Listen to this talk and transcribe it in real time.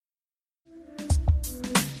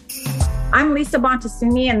I'm Lisa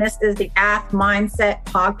Bontasuni, and this is the AthMindset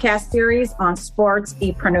podcast series on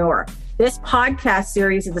sports-epreneur. This podcast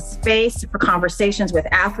series is a space for conversations with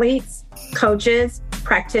athletes, coaches,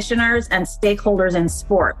 practitioners, and stakeholders in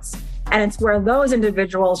sports. And it's where those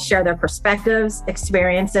individuals share their perspectives,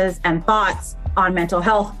 experiences, and thoughts on mental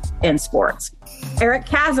health in sports. Eric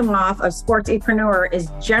Kazimoff of Sports-epreneur is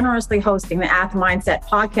generously hosting the AthMindset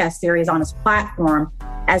podcast series on his platform,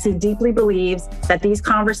 as he deeply believes that these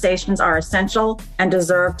conversations are essential and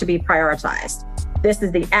deserve to be prioritized. This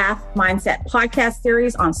is the AthMindset podcast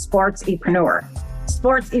series on Sports-epreneur.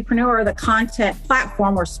 Sports-epreneur, the content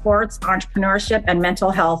platform where sports, entrepreneurship, and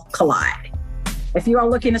mental health collide. If you are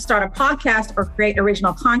looking to start a podcast or create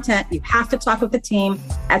original content, you have to talk with the team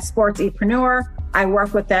at Sports-epreneur. I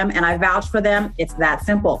work with them and I vouch for them. It's that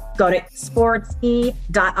simple. Go to sportse.io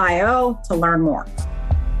to learn more.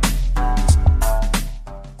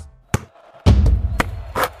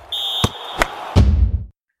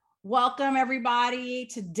 Welcome, everybody.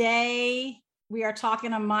 Today, we are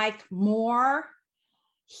talking to Mike Moore.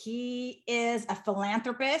 He is a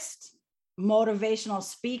philanthropist, motivational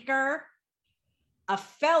speaker, a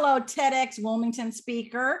fellow TEDx Wilmington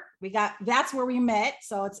speaker. That's where we met.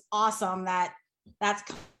 So it's awesome that that's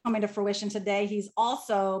coming to fruition today. He's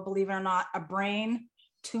also, believe it or not, a brain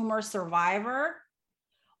tumor survivor.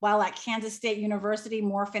 While at Kansas State University,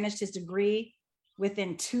 Moore finished his degree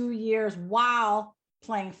within 2 years while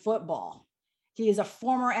playing football. He is a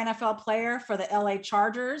former NFL player for the LA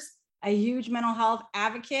Chargers, a huge mental health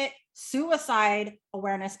advocate, suicide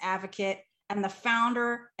awareness advocate, and the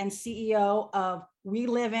founder and CEO of We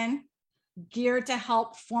Live In, geared to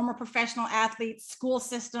help former professional athletes, school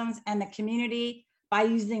systems, and the community by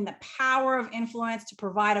using the power of influence to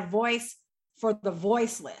provide a voice for the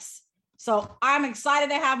voiceless. So I'm excited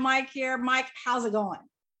to have Mike here. Mike, how's it going?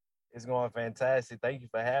 It's going fantastic. Thank you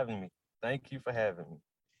for having me. Thank you for having me.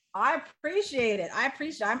 I appreciate it.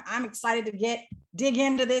 I'm excited to dig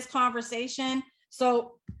into this conversation.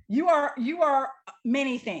 So you are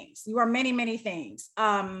many things. You are many things.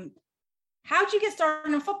 How'd you get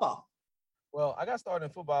started in football? Well, I got started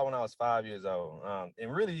in football when I was 5 years old.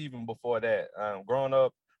 And really even before that, growing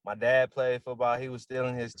up, my dad played football. He was still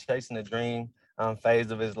in his chasing the dream phase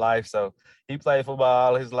of his life. So he played football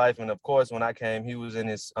all his life. And of course, when I came, he was in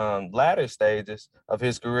his latter stages of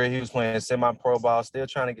his career. He was playing semi-pro ball, still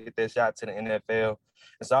trying to get that shot to the NFL.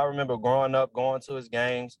 And so I remember growing up, going to his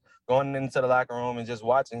games, going into the locker room and just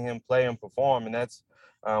watching him play and perform. And that's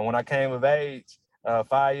when I came of age,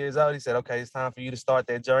 5 years old, he said, okay, it's time for you to start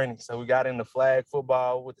that journey. So we got into flag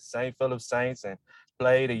football with the St. Philip Saints and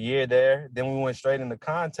played a year there. Then we went straight into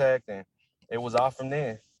contact and it was off from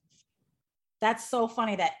there. That's so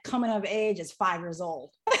funny that coming of age is 5 years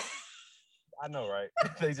old. I know, right?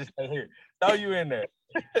 They just say, here, throw you in there.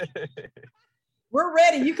 We're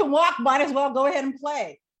ready. You can walk. Might as well go ahead and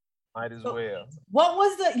play. Might as well. What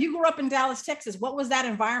was you grew up in Dallas, Texas. What was that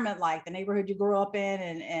environment like? The neighborhood you grew up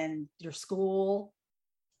in and your school?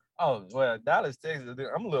 Oh, well, Dallas, Texas,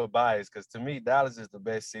 I'm a little biased because to me, Dallas is the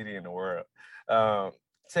best city in the world.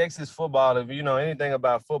 Texas football, if you know anything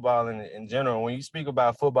about football in general, when you speak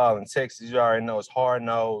about football in Texas, you already know it's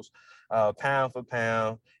hard-nosed, pound for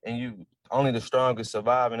pound, and only the strongest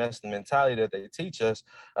survive, and that's the mentality that they teach us.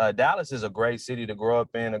 Dallas is a great city to grow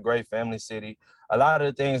up in, a great family city. A lot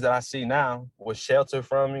of the things that I see now was sheltered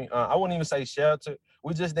from me. I wouldn't even say sheltered.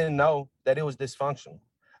 We just didn't know that it was dysfunctional.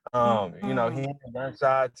 Hearing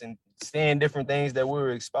gunshots and seeing different things that we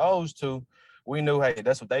were exposed to, we knew, hey,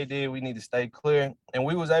 that's what they did. We need to stay clear. And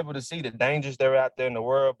we was able to see the dangers that are out there in the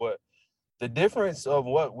world. But the difference of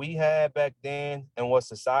what we had back then and what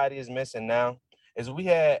society is missing now is we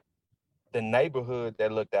had the neighborhood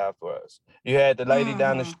that looked out for us. You had the lady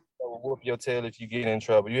down the street that would whoop your tail if you get in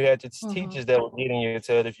trouble. You had your teachers that would get in your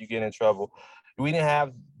tail if you get in trouble. We didn't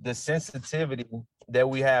have the sensitivity that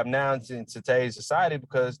we have now in today's society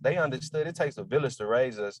because they understood it takes a village to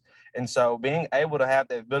raise us. And so being able to have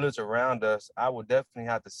that village around us, I would definitely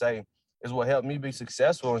have to say, is what helped me be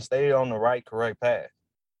successful and stay on the right, correct path.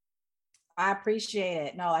 I appreciate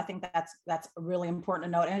it. No, I think that's really important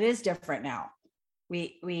to note. And it is different now.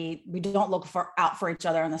 We don't look out for each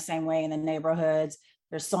other in the same way in the neighborhoods.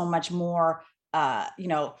 There's so much more,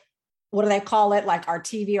 what do they call it? Like our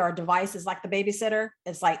TV or our device is like the babysitter.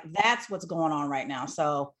 It's like, that's what's going on right now.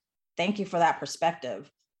 So thank you for that perspective.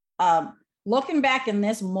 Looking back in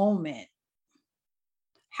this moment,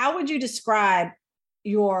 how would you describe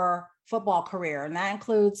your football career? And that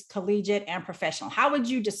includes collegiate and professional. How would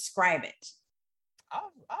you describe it?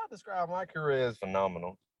 I'll describe my career as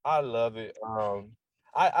phenomenal. I love it.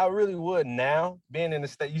 I really would now, being in the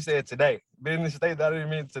state, you said today, being in the state that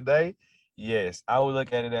I'm in today, Yes, I would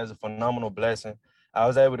look at it as a phenomenal blessing. I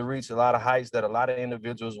was able to reach a lot of heights that a lot of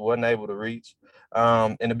individuals wasn't able to reach.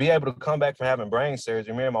 And to be able to come back from having brain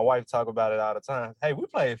surgery, me and my wife talk about it all the time. Hey, we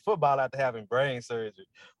played football after having brain surgery.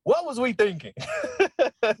 What was we thinking?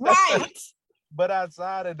 Right. But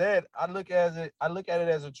outside of that, I look at it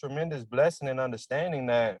as a tremendous blessing and understanding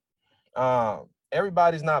that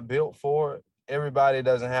everybody's not built for it. Everybody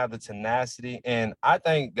doesn't have the tenacity. And I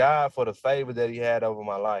thank God for the favor that he had over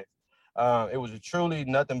my life. It was truly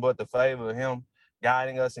nothing but the favor of him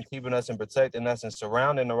guiding us and keeping us and protecting us and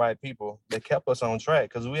surrounding the right people that kept us on track.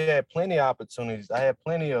 Because we had plenty of opportunities. I had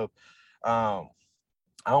plenty of, I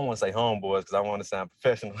don't want to say homeboys because I want to sound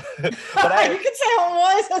professional. But You can say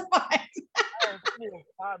homeboys, that's fine. I had plenty of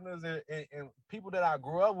partners and people that I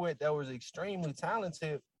grew up with that was extremely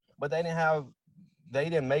talented, but they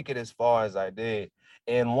didn't make it as far as I did.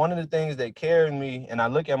 And one of the things that carried me, and I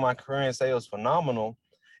look at my career and say it was phenomenal,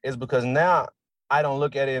 is because now I don't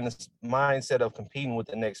look at it in the mindset of competing with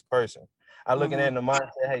the next person. I look at it in the mindset,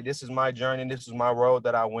 hey, this is my journey, this is my road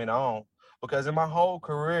that I went on. Because in my whole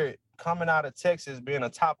career, coming out of Texas, being a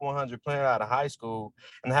top 100 player out of high school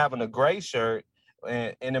and having a gray shirt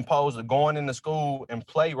and imposed to going into school and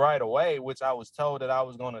play right away, which I was told that I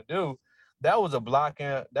was going to do, that was a blocking,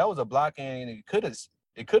 and it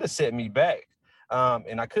could have set me back.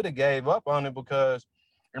 And I could have gave up on it because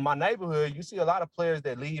in my neighborhood, you see a lot of players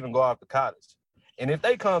that leave and go off to college. And if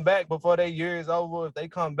they come back before their year is over, if they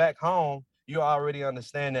come back home, you already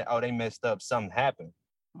understand that, oh, they messed up, something happened.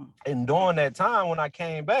 And during that time when I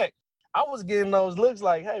came back, I was getting those looks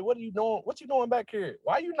like, hey, what are you doing? What you doing back here?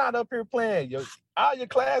 Why are you not up here playing? All your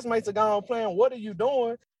classmates are gone playing. What are you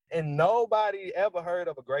doing? And nobody ever heard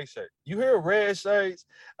of a gray shirt. You hear red shirts,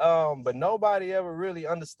 but nobody ever really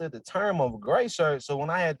understood the term of a gray shirt. So when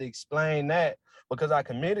I had to explain that, because I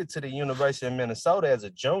committed to the University of Minnesota as a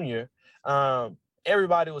junior,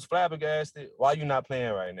 everybody was flabbergasted. Why are you not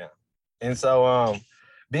playing right now? And so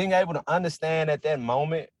being able to understand at that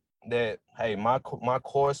moment that, hey, my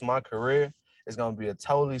course, my career is going to be a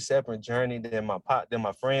totally separate journey than my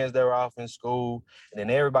friends that were off in school, and then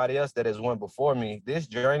everybody else that has went before me. This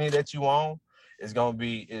journey that you on is going to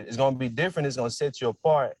be different. It's going to set you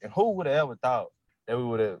apart. And who would have ever thought that we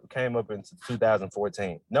would have came up into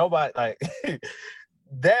 2014? Nobody, like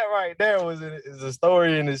that right there is a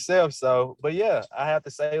story in itself. So, but yeah, I have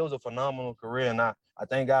to say it was a phenomenal career, and I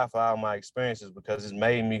thank God for all my experiences because it's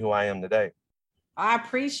made me who I am today. I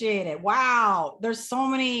appreciate it. Wow. There's so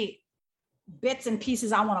many bits and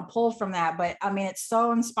pieces I want to pull from that, but I mean, it's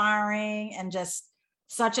so inspiring and just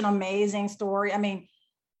such an amazing story. I mean,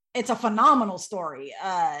 it's a phenomenal story,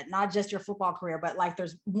 not just your football career, but like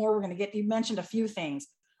there's more we're going to get. You mentioned a few things.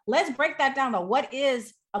 Let's break that down though. What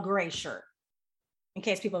is a gray shirt? In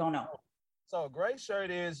case people don't know. So a gray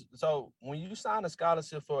shirt is, so when you sign a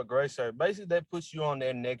scholarship for a gray shirt, basically that puts you on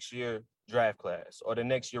their next year draft class or the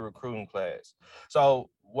next year recruiting class. So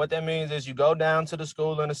what that means is you go down to the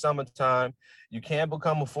school in the summertime, you can't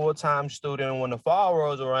become a full-time student. When the fall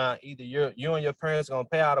rolls around, either you and your parents are gonna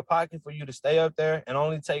pay out of pocket for you to stay up there and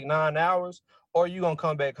only take 9 hours, or you're gonna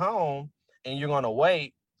come back home and you're gonna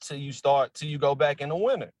wait till you go back in the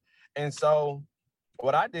winter. And so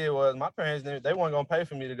what I did was my parents, they weren't gonna pay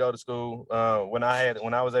for me to go to school when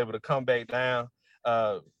I was able to come back down,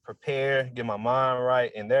 prepare, get my mind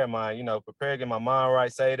right in their mind, prepare, get my mind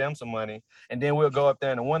right, save them some money, and then we'll go up there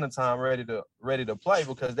in the wintertime ready to play,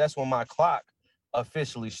 because that's when my clock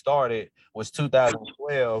officially started, was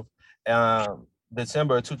 2012,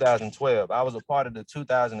 December of 2012. I was a part of the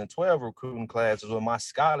 2012 recruiting classes where my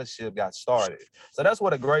scholarship got started. So that's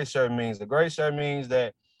what a gray shirt means. The gray shirt means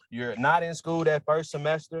that you're not in school that first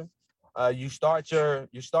semester. You start your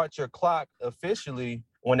clock officially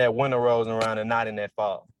when that winter rolls around and not in that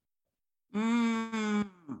fall. No,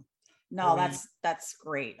 that's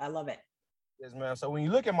great. I love it. Yes, ma'am. So when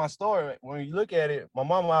you look at my story, when you look at it, me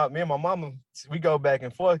and my mama, we go back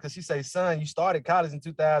and forth because she say, son, you started college in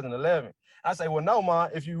 2011. I say, well, no, Ma,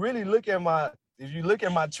 if you look at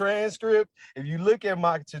my transcript, if you look at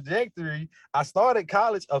my trajectory, I started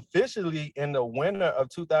college officially in the winter of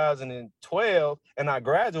 2012, and I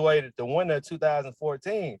graduated the winter of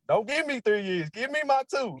 2014. Don't give me 3 years. Give me my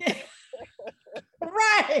 2.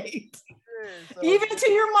 Right. Yeah, so, even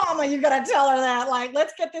to your mama, you got to tell her that, like,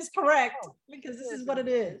 let's get this correct because this is what it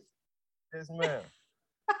is. Yes, ma'am.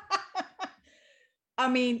 I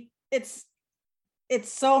mean, it's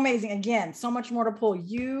so amazing. Again, so much more to pull.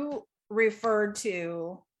 You referred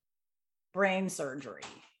to brain surgery.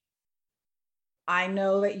 I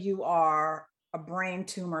know that you are a brain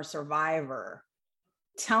tumor survivor.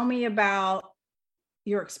 Tell me about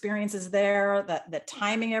your experiences there, the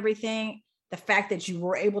timing, everything. the fact that you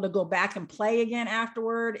were able to go back and play again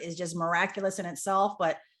afterward is just miraculous in itself.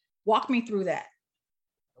 But walk me through that.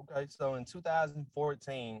 Okay, so in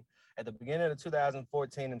 2014, at the beginning of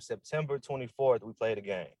 2014, in September 24th, we played a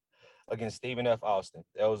game against Stephen F. Austin.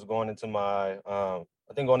 That was going into my,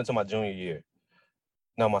 going into my junior year.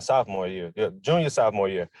 No, my sophomore year. Yeah, sophomore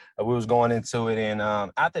year. We was going into it, and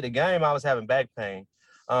after the game, I was having back pain.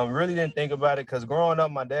 Really didn't think about it because growing up,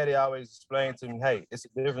 my daddy always explained to me, hey, it's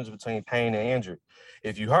the difference between pain and injury.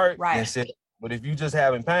 If you hurt, then sit. But if you just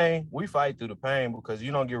having pain, we fight through the pain because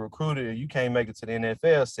you don't get recruited and you can't make it to the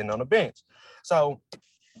NFL sitting on the bench. So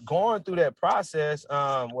going through that process,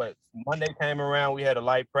 Monday came around, we had a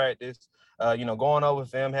light practice, going over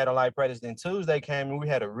film, had a light practice. Then Tuesday came and we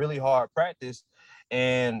had a really hard practice.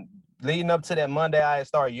 And leading up to that Monday, I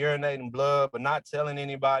started urinating blood, but not telling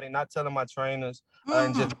anybody, not telling my trainers,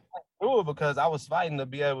 and just through it because I was fighting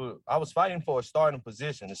for a starting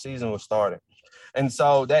position. The season was starting. And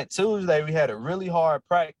so that Tuesday, we had a really hard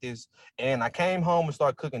practice, and I came home and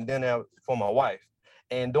started cooking dinner for my wife.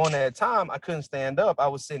 And during that time, I couldn't stand up. I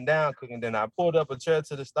was sitting down cooking dinner. I pulled up a chair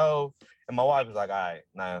to the stove, and my wife was like, all right,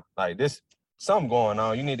 now, like this, something going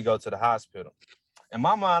on. You need to go to the hospital. In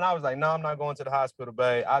my mind, I was like, no, I'm not going to the hospital,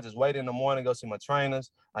 babe. I just wait in the morning, go see my trainers.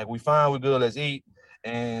 Like, we fine, we good, let's eat.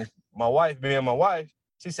 And my wife, being my wife,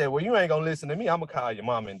 she said, well, you ain't going to listen to me. I'm going to call your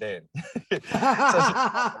mom and dad. So she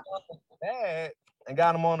dad and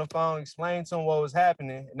got them on the phone, explained to them what was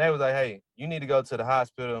happening. And they was like, hey, you need to go to the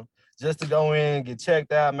hospital just to go in, get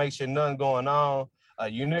checked out, make sure nothing going on.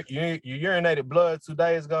 You urinated blood 2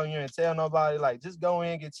 days ago and you didn't tell nobody. Like, just go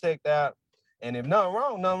in, get checked out. And if nothing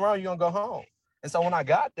wrong, you're going to go home. And so when I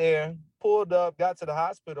got there, pulled up, got to the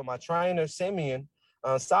hospital, my trainer, Simeon,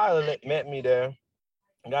 Siler, met me there,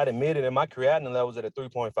 got admitted, and my creatinine level was at a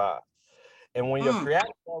 3.5. And when your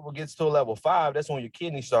creatinine level gets to a level 5, that's when your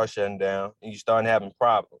kidneys start shutting down and you start having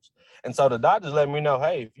problems. And so the doctors let me know,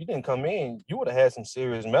 hey, if you didn't come in, you would have had some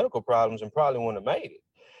serious medical problems and probably wouldn't have made it.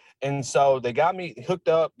 And so they got me hooked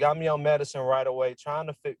up, got me on medicine right away, trying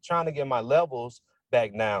to get my levels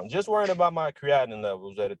back down. Just worrying about my creatinine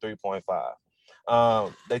levels at a 3.5.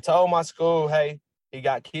 They told my school, hey, he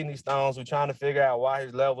got kidney stones. We're trying to figure out why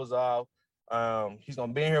his levels off. He's going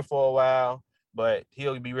to be in here for a while, but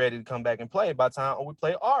he'll be ready to come back and play by the time we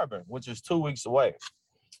play Auburn, which is 2 weeks away.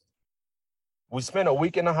 We spent a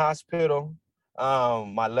week in the hospital.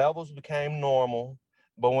 My levels became normal,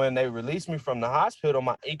 but when they released me from the hospital,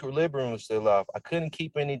 my equilibrium was still off. I couldn't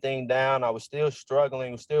keep anything down. I was still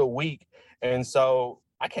struggling, was still weak. And so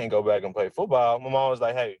I can't go back and play football. My mom was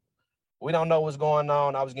like, hey, we don't know what's going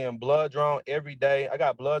on. I was getting blood drawn every day. I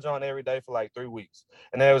got blood drawn every day for like 3 weeks.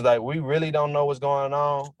 And they was like, we really don't know what's going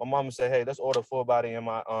on. My mama said, hey, let's order full body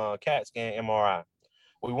CAT scan MRI.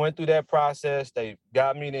 We went through that process. They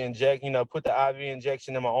got me to inject, put the IV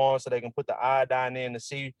injection in my arm so they can put the iodine in to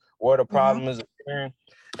see where the problem is appearing.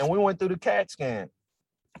 And we went through the CAT scan.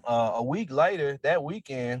 A week later, that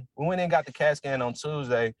weekend, we went and got the CAT scan on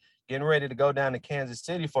Tuesday, getting ready to go down to Kansas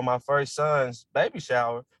City for my first son's baby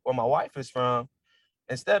shower, where my wife is from.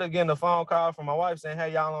 Instead of getting a phone call from my wife saying,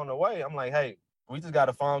 hey, y'all on the way, I'm like, hey, we just got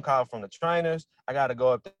a phone call from the trainers. I got to go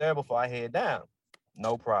up there before I head down.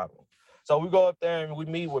 No problem. So we go up there and we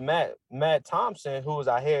meet with Matt Thompson, who is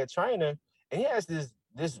our head trainer, and he has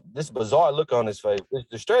this bizarre look on his face, this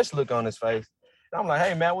distressed look on his face. And I'm like,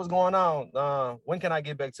 hey, Matt, what's going on? When can I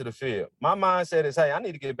get back to the field? My mindset is, hey, I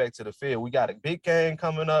need to get back to the field. We got a big game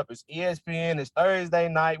coming up. It's ESPN. It's Thursday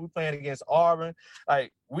night. We're playing against Auburn.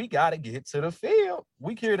 Like, we got to get to the field.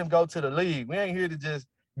 We here to go to the league. We ain't here to just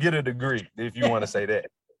get a degree, if you want to say that.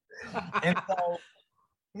 And so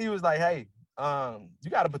he was like, hey,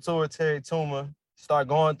 you got a pituitary tumor, start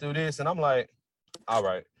going through this. And I'm like, all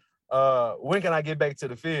right, when can I get back to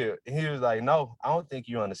the field? And he was like, no, I don't think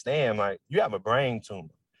you understand. Like, you have a brain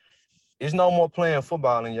tumor. There's no more playing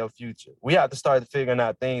football in your future. We have to start figuring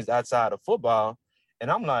out things outside of football.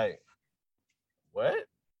 And I'm like, what?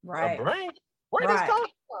 Right. A brain? Where this coming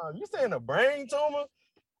from? You saying a brain tumor?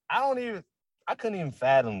 I couldn't even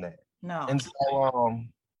fathom that. No. And so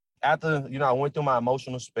after, I went through my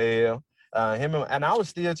emotional spell, and I was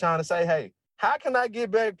still trying to say, hey, how can I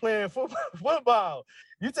get back playing football?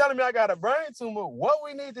 You telling me I got a brain tumor? What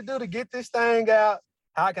we need to do to get this thing out?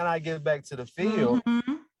 How can I get back to the field?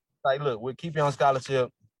 Like, look, we'll keep you on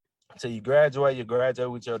scholarship until you graduate. You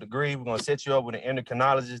graduate with your degree. We're gonna set you up with an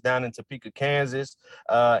endocrinologist down in Topeka, Kansas,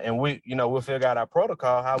 and we'll figure out our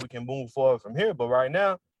protocol how we can move forward from here. But right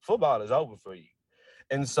now, football is over for you.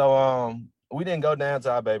 And so we didn't go down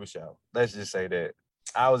to our baby shower. Let's just say that.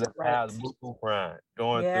 I was at the house, crying,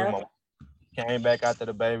 going through my. Came back after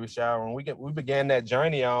the baby shower, and we began that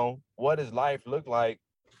journey on what does life look like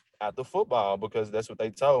after football, because that's what they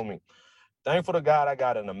told me. Thankful to God, I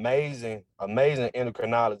got an amazing, amazing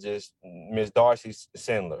endocrinologist, Miss Darcy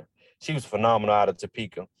Sindler. She was phenomenal out of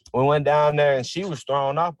Topeka. We went down there and she was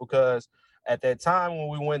thrown off because at that time when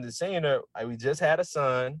we went to see her, we just had a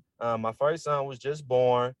son. My first son was just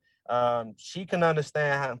born. She can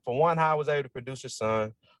understand, how, for one, how I was able to produce a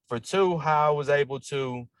son. For two, how I was able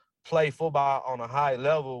to play football on a high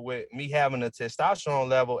level with me having a testosterone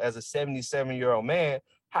level as a 77-year-old man.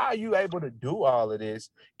 How are you able to do all of this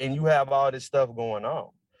and you have all this stuff going on?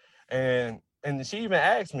 And she even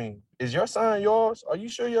asked me, "Is your son yours? Are you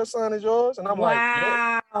sure your son is yours?" And I'm like,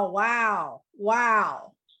 "Yeah, Wow.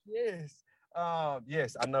 yes,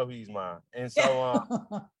 yes, I know he's mine." And so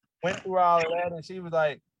went through all of that, and she was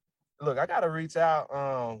like, "Look, I gotta reach out.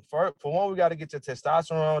 For one, we gotta get your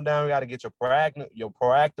testosterone down. We gotta get your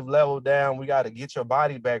proactive level down. We gotta get your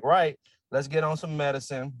body back right. Let's get on some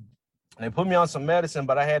medicine." And they put me on some medicine,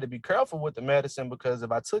 but I had to be careful with the medicine because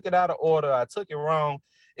if I took it out of order, I took it wrong,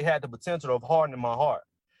 it had the potential of hardening my heart.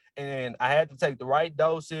 And I had to take the right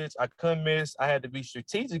dosage. I couldn't miss. I had to be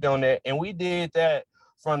strategic on that. And we did that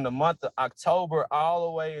from the month of October all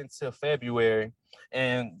the way until February,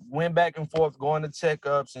 and went back and forth going to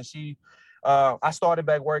checkups. And I started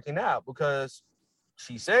back working out because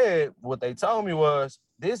she said what they told me was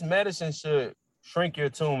this medicine should shrink your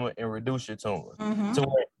tumor and reduce your tumor to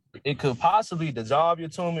where it could possibly dissolve your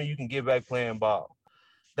tumor. You can get back playing ball.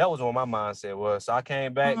 That was what my mindset was. So I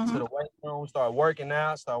came back to the weight room, started working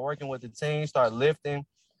out, started working with the team, started lifting.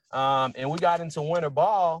 And we got into winter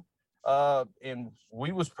ball. And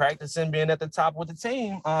we was practicing being at the top with the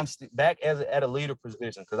team, back at a leader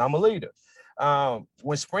position, because I'm a leader.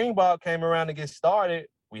 When spring ball came around to get started,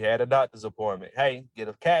 we had a doctor's appointment. Hey, get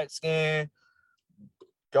a CAT scan,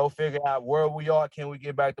 go figure out where we are. Can we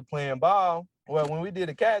get back to playing ball? Well, when we did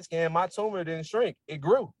a CAT scan, my tumor didn't shrink; it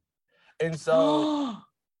grew. And so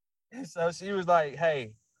she was like,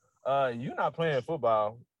 "Hey, you're not playing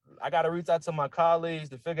football. I got to reach out to my colleagues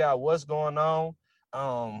to figure out what's going on.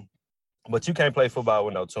 Um, but you can't play football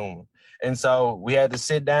with no tumor." And so we had to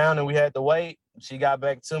sit down and we had to wait. She got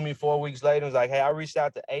back to me 4 weeks later. And was like, "Hey, I reached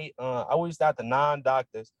out to I reached out to 9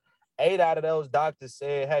 doctors. 8 out of those doctors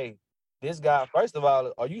said, hey, this guy, first of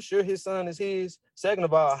all, are you sure his son is his? Second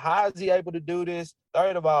of all, how is he able to do this?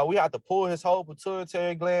 Third of all, we have to pull his whole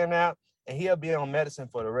pituitary gland out and he'll be on medicine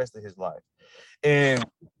for the rest of his life." And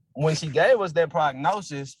when she gave us that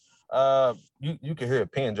prognosis, you could hear a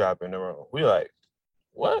pin drop in the room. We like,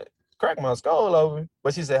 what? Crack my skull over.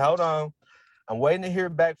 But she said, hold on. I'm waiting to hear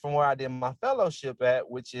back from where I did my fellowship at,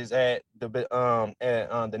 which is at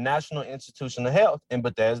the National Institution of Health in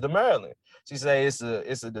Bethesda, Maryland. She said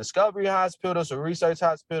it's a discovery hospital, it's a research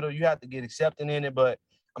hospital. You have to get accepted in it, but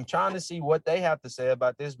I'm trying to see what they have to say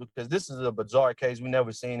about this because this is a bizarre case. We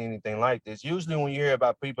never seen anything like this. Usually, when you hear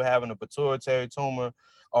about people having a pituitary tumor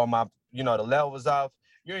or the levels off,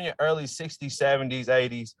 you're in your early 60s, 70s,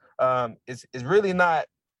 80s. It's really not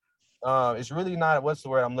what's the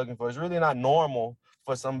word I'm looking for? It's really not normal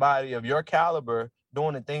for somebody of your caliber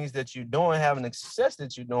doing the things that you're doing, having the success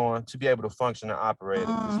that you're doing, to be able to function and operate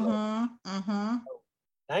at this level.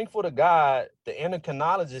 Thankful to God, the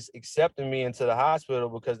endocrinologist accepted me into the hospital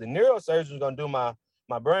because the neurosurgeon was going to do my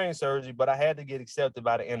brain surgery, but I had to get accepted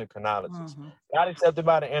by the endocrinologist. Got accepted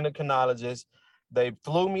by the endocrinologist. They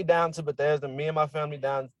flew me down to Bethesda, me and my family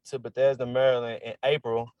down to Bethesda, Maryland in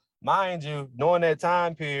April. Mind you, during that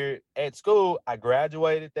time period at school, I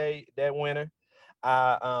graduated that winter.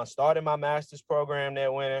 I started my master's program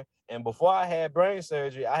that winter. And before I had brain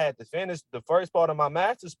surgery, I had to finish the first part of my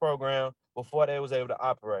master's program before they was able to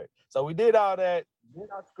operate. So we did all that, did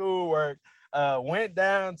our schoolwork, went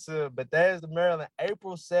down to Bethesda, Maryland,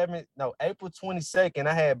 April 22nd.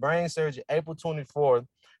 I had brain surgery April 24th,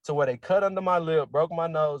 to where they cut under my lip, broke my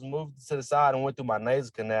nose, moved it to the side, and went through my nasal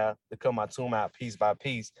canal to cut my tumor out piece by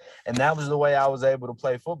piece. And that was the way I was able to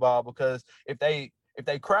play football, because if they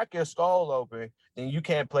crack your skull open, then you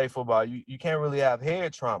can't play football. You can't really have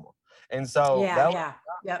head trauma. And so that was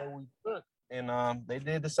what we took. And they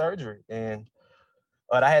did the surgery.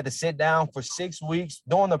 But I had to sit down for 6 weeks.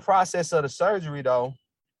 During the process of the surgery, though,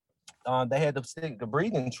 they had to stick a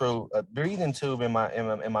breathing tube in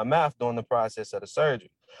my mouth during the process of the surgery.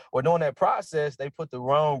 Well, during that process, they put the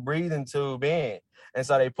wrong breathing tube in. And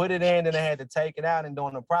so they put it in and they had to take it out. And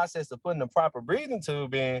during the process of putting the proper breathing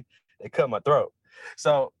tube in, they cut my throat.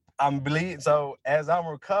 So I'm bleeding. So as I'm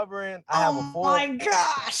recovering, I have a full. Oh my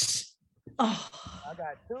gosh. Oh. I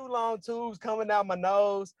got 2 long tubes coming out my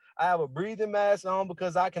nose. I have a breathing mask on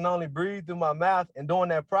because I can only breathe through my mouth. And during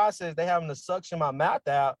that process, they having to suction my mouth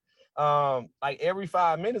out like every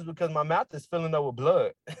 5 minutes because my mouth is filling up with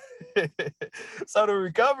blood. So the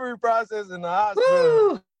recovery process in the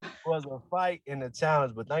hospital Woo! was a fight and a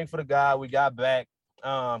challenge. But thankful to God, we got back.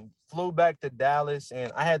 Flew back to Dallas,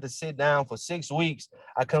 and I had to sit down for 6 weeks.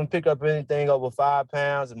 I couldn't pick up anything over 5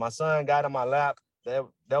 pounds, and my son got on my lap. That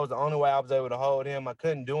was the only way I was able to hold him. I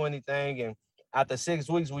couldn't do anything, and after 6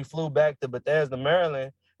 weeks, we flew back to Bethesda,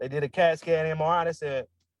 Maryland. They did a CAT scan MRI. They said,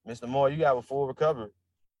 "Mr. Moore, you got a full recovery.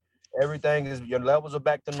 Everything is, your levels are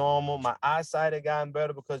back to normal." My eyesight had gotten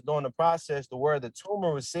better because during the process, to where the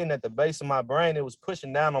tumor was sitting at the base of my brain, it was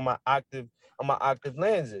pushing down on my octave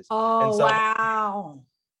lenses, and Oh, so wow.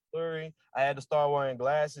 I had to start wearing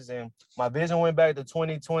glasses, and my vision went back to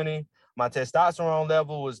 2020. My testosterone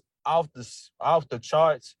level was off the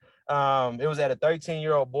charts. It was at a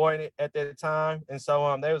 13-year-old boy at that time, and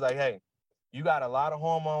so they was like, "Hey, you got a lot of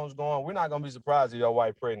hormones going. We're not gonna be surprised if your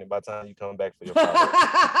wife pregnant by the time you come back for your follow-up."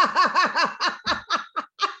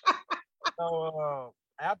 So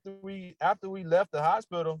after we left the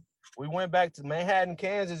hospital, we went back to Manhattan,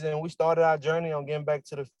 Kansas, and we started our journey on getting back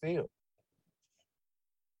to the field.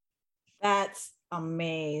 That's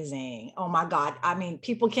amazing. Oh my God. I mean,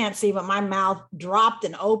 people can't see, but my mouth dropped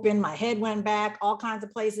and opened. My head went back all kinds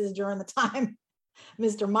of places during the time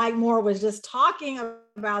Mr. Mike Moore was just talking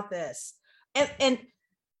about this. And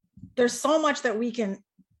there's so much that we can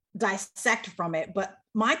dissect from it. But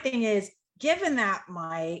my thing is, given that,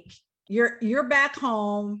 Mike, you're back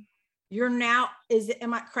home, you're now,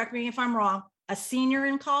 correct me if I'm wrong, a senior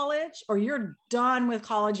in college, or you're done with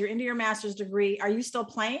college, you're into your master's degree. Are you still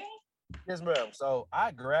playing? Yes, ma'am. So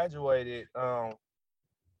I graduated. So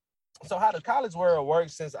how the college world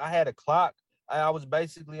works, since I had a clock, I was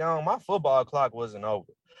basically on, my football clock wasn't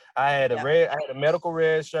over. I had a medical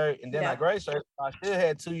red shirt, and then I gray shirt. I still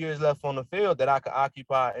had 2 years left on the field that I could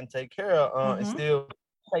occupy and take care of, and still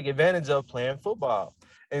take advantage of playing football.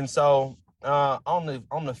 And so on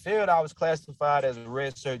the field, I was classified as a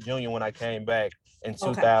red shirt junior when I came back in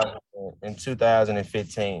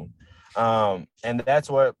 2015. And that's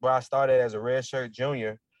where I started as a red shirt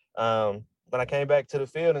junior. When I came back to the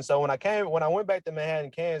field. And so when I went back to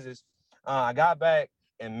Manhattan, Kansas, I got back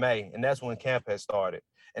in May, and that's when camp had started.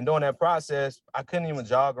 And during that process, I couldn't even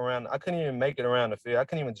jog around. I couldn't even make it around the field. I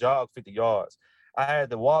couldn't even jog 50 yards. I had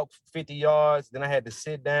to walk 50 yards. Then I had to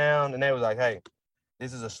sit down, and they was like, "Hey,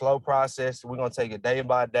 this is a slow process. We're going to take it day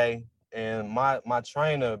by day." And my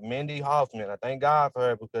trainer, Mindy Hoffman, I thank God for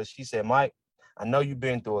her, because she said, "Mike, I know you've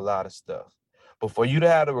been through a lot of stuff, but for you to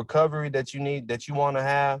have the recovery that you need, that you want to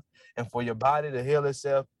have, and for your body to heal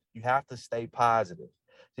itself, you have to stay positive."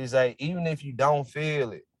 She's like, even if you don't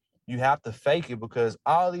feel it, you have to fake it, because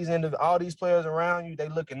all these players around you, they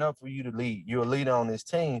looking up for you to lead. You're a leader on this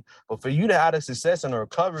team. But for you to have the success and the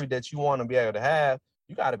recovery that you want to be able to have,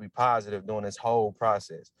 you got to be positive during this whole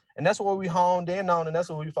process. And that's what we honed in on, and that's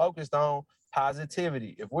what we focused on: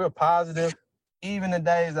 positivity. If we're positive, even the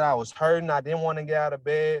days that I was hurting, I didn't want to get out of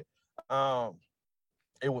bed,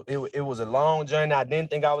 it was a long journey. I didn't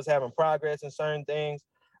think I was having progress in certain things.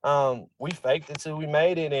 We faked it till we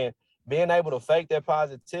made it, and being able to fake that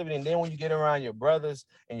positivity, and then when you get around your brothers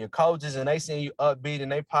and your coaches and they see you upbeat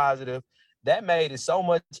and they positive, that made it so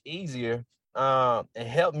much easier, and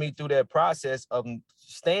helped me through that process of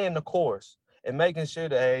staying the course and making sure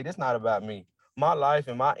that, hey, this is not about me. My life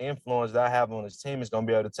and my influence that I have on this team is going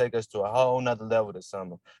to be able to take us to a whole nother level this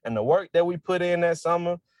summer. And the work that we put in that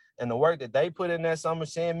summer and the work that they put in that summer,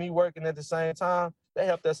 seeing me working at the same time, they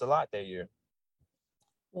helped us a lot that year.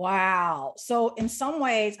 Wow. So in some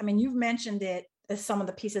ways, I mean, you've mentioned it as some of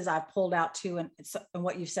the pieces I've pulled out too, and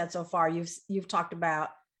what you've said so far. You've talked about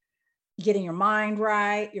getting your mind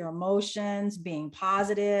right, your emotions, being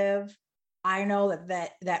positive. I know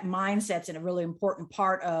that mindset's a really important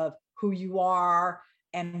part of who you are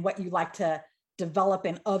and what you like to develop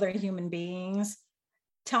in other human beings.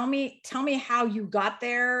 Tell me how you got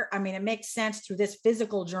there. I mean, it makes sense through this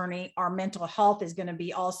physical journey. Our mental health is going to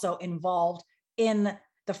be also involved in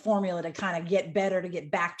the formula to kind of get better, to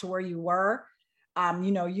get back to where you were.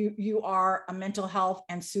 You are a mental health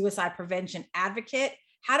and suicide prevention advocate.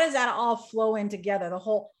 How does that all flow in together?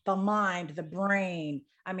 The mind, the brain.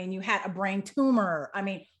 I mean, you had a brain tumor. I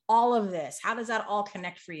mean, all of this. How does that all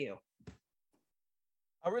connect for you?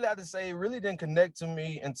 I really have to say, it really didn't connect to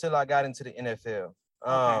me until I got into the NFL.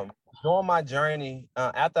 Okay. During my journey,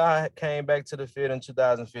 after I came back to the field in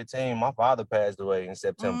 2015, my father passed away in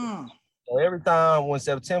September. So every time when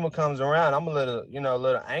September comes around, I'm a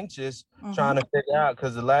little anxious, trying to figure out,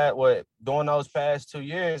 because during those past 2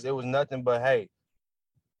 years, it was nothing but, hey,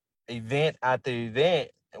 event after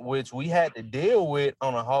event, which we had to deal with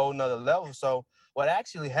on a whole nother level. So what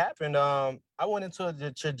actually happened, I went into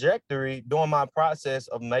the trajectory during my process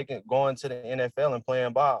of going to the NFL and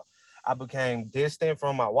playing ball. I became distant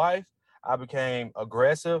from my wife. I became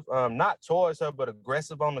aggressive, not towards her, but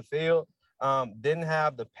aggressive on the field. Didn't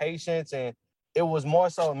have the patience, and it was more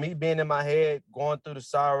so me being in my head, going through the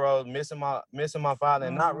sorrow, missing my father,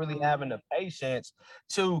 and not really having the patience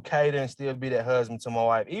to cater and still be that husband to my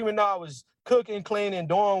wife. Even though I was cooking, cleaning,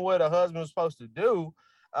 doing what a husband was supposed to do,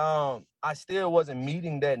 I still wasn't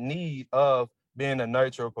meeting that need of being a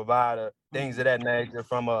nurturer, provider, things of that nature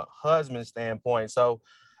from a husband standpoint. So,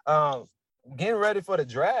 getting ready for the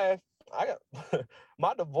draft, I got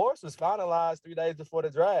my divorce was finalized 3 days before the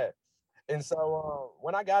draft. And so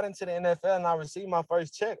when I got into the NFL and I received my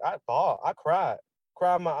first check, I cried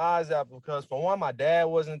my eyes out, because for one, my dad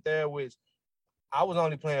wasn't there, which I was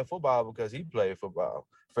only playing football because he played football.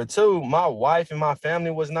 For two, my wife and my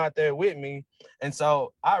family was not there with me. And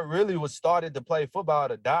so I really was started to play football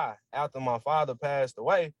to die after my father passed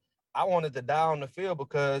away. I wanted to die on the field,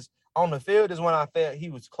 because on the field is when I felt he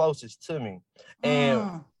was closest to me.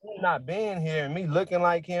 And not being here and me looking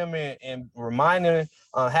like him and reminding,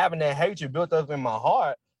 having that hatred built up in my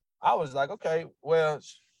heart, I was like, okay, well,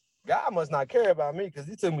 God must not care about me, because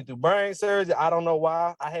he took me through brain surgery. I don't know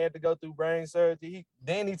why I had to go through brain surgery.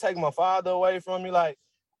 Then he take my father away from me. Like,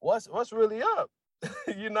 what's really up?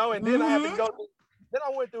 And then I had to go through, then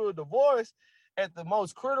I went through a divorce at the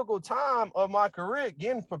most critical time of my career,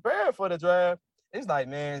 getting prepared for the draft. It's like,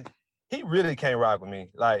 man, he really can't rock with me.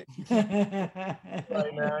 Like,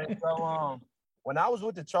 right now. So when I was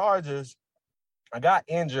with the Chargers, I got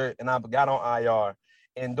injured and I got on IR.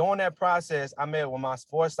 And during that process, I met with my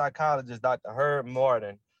sports psychologist, Dr. Herb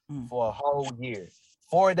Martin, for a whole year,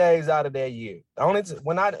 4 days out of that year.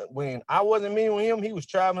 When I wasn't meeting with him, he was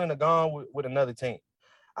traveling and gone with another team.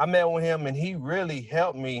 I met with him and he really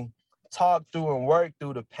helped me talk through and work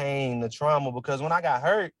through the pain, the trauma, because when I got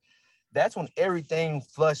hurt, that's when everything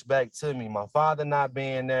flushed back to me. My father not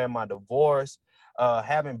being there, my divorce,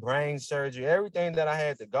 having brain surgery, everything that I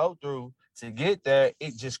had to go through to get there,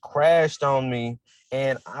 it just crashed on me.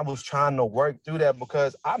 And I was trying to work through that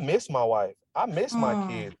because I miss my wife. I miss my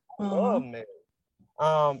kids. I love Mary.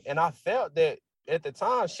 And I felt that at the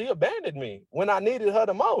time she abandoned me when I needed her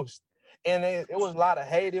the most. And it was a lot of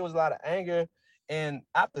hate. It was a lot of anger. And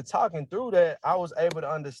after talking through that, I was able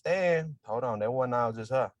to understand, hold on, that wasn't all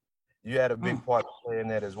just her. You had a big part to play in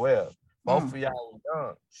that as well. Both of y'all were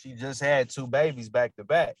young. She just had 2 babies back to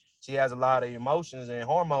back. She has a lot of emotions and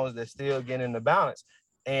hormones that still get into balance.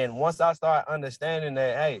 And once I start understanding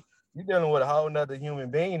that, hey, you're dealing with a whole nother human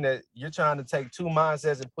being that you're trying to take 2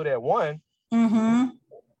 mindsets and put at one,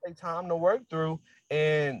 take time to work through.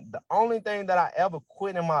 And the only thing that I ever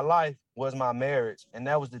quit in my life was my marriage. And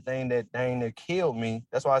that was the thing that killed me.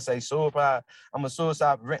 That's why I say suicide. I'm a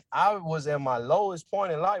suicide. I was at my lowest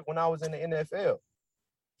point in life when I was in the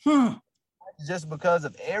NFL. Just because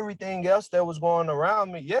of everything else that was going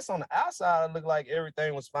around me. Yes, on the outside, it looked like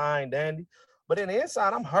everything was fine, dandy. But in the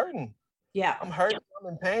inside, I'm hurting. Yeah. I'm hurting, I'm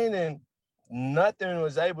in pain, and nothing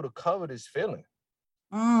was able to cover this feeling.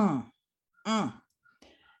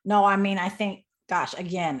 No, I mean, I think, gosh,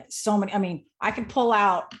 again, so many, I mean, I could pull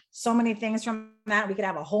out so many things from that. We could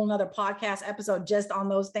have a whole nother podcast episode just on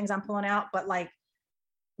those things I'm pulling out. But like,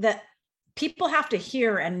 that people have to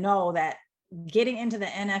hear and know that getting into the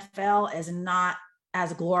NFL is not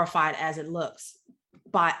as glorified as it looks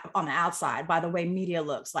on the outside, by the way media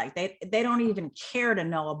looks. Like they don't even care to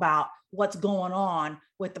know about what's going on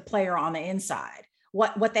with the player on the inside,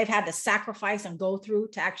 what they've had to sacrifice and go through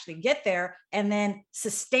to actually get there, and then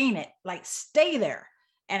sustain it, like stay there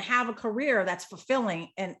and have a career that's fulfilling,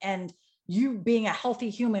 and you being a healthy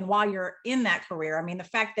human while you're in that career. I mean, the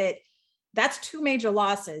fact that that's 2 major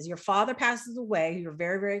losses. Your father passes away, who you're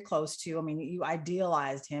very, very close to. I mean, you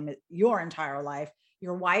idealized him your entire life.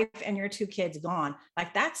 Your wife and your 2 kids gone.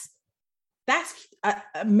 Like that's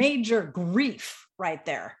a major grief right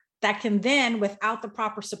there that can then, without the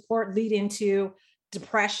proper support, lead into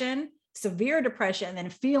depression, severe depression, and then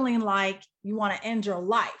feeling like you want to end your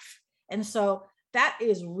life. And so that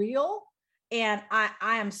is real. And I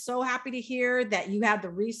am so happy to hear that you have the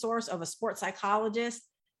resource of a sports psychologist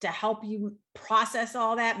to help you process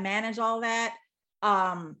all that, manage all that.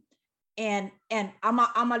 And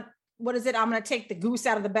I'm what is it? I'm going to take the goose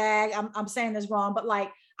out of the bag. I'm saying this wrong, but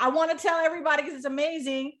like, I want to tell everybody, because it's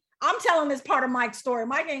amazing. I'm telling this part of Mike's story.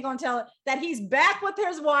 Mike ain't gonna tell it, that he's back with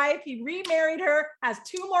his wife. He remarried her, has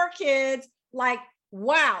 2 more kids. Like,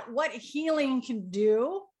 wow, what healing can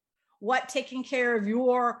do, what taking care of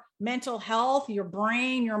your mental health, your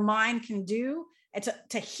brain, your mind can do, and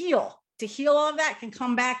to heal all of that, can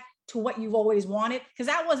come back to what you've always wanted. Because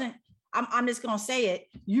that wasn't, I'm just gonna say it,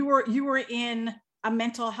 you were in a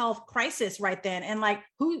mental health crisis right then. And like,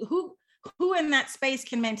 who in that space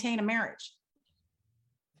can maintain a marriage?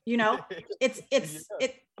 You know, it's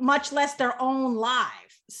much less their own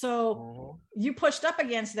life. So you pushed up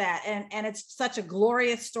against that, and it's such a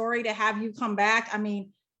glorious story to have you come back. I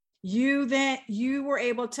mean, you were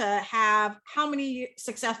able to have how many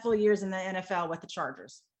successful years in the NFL with the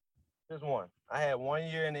Chargers? Just one. I had 1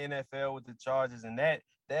 year in the NFL with the Chargers, and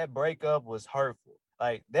that breakup was hurtful.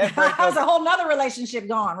 Like that breakup that was a whole nother relationship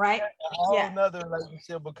gone, right? A whole nother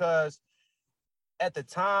relationship, because at the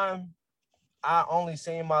time I only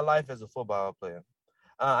seen my life as a football player.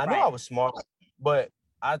 I knew I was smart, but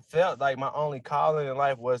I felt like my only calling in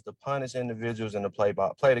life was to punish individuals and to play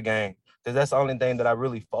the game, because that's the only thing that I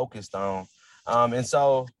really focused on. And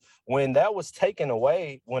so when that was taken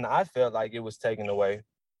away, when I felt like it was taken away,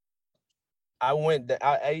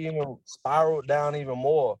 I even spiraled down even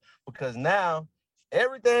more, because now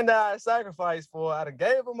everything that I sacrificed for, I done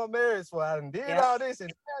gave up my marriage for, I done did all this,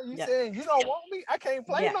 and now you saying you don't want me? I can't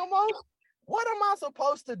play no more? What am I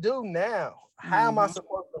supposed to do now? How am I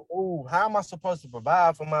supposed to move? How am I supposed to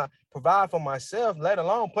provide for myself, let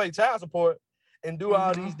alone pay child support and do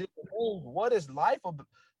all these different things? What is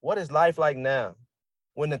life like now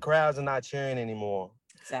when the crowds are not cheering anymore?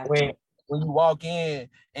 Exactly. When you walk in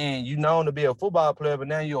and you're known to be a football player, but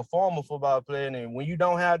now you're a former football player, and when you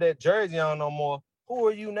don't have that jersey on no more, who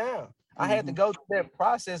are you now? I had to go through that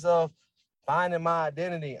process of finding my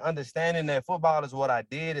identity, understanding that football is what I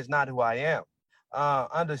did, is not who I am.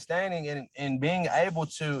 Understanding and being able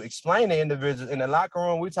to explain to individuals in the locker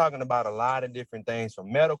room. We're talking about a lot of different things,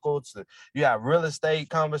 from medical to, you have real estate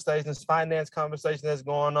conversations, finance conversations that's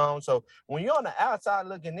going on. So when you're on the outside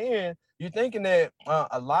looking in, you're thinking that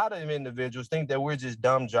a lot of individuals think that we're just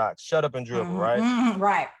dumb jocks, shut up and dribble, right?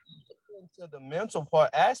 Right. To the mental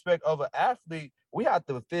aspect of an athlete, we have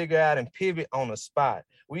to figure out and pivot on the spot.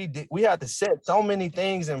 We have to set so many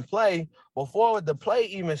things in play before the play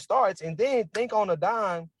even starts, and then think on a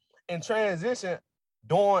dime and transition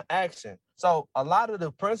during action. So a lot of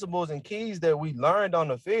the principles and keys that we learned on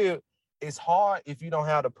the field, it's hard if you don't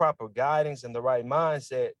have the proper guidance and the right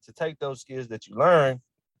mindset to take those skills that you learn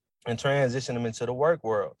and transition them into the work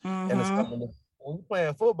world. And it's something that, when you're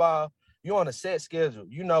playing football, you're on a set schedule.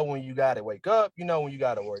 You know when you got to wake up. You know when you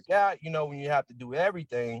got to work out. You know when you have to do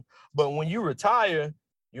everything. But when you retire,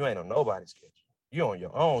 you ain't on nobody's schedule. You're on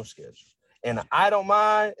your own schedule. And idle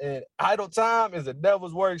mind and idle time is a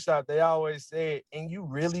devil's workshop, they always say. And you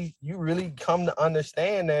really come to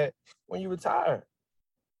understand that when you retire.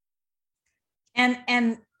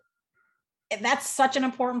 And that's such an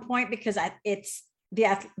important point, because it's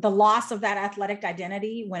the loss of that athletic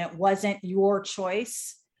identity when it wasn't your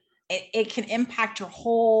choice. It can impact your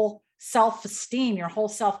whole self-esteem, your whole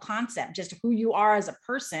self-concept, just who you are as a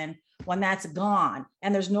person when that's gone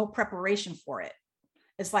and there's no preparation for it.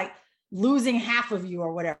 It's like losing half of you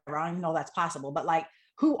or whatever. I don't even know that's possible, but like,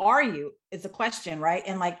 who are you is the question, right?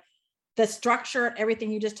 And like the structure, everything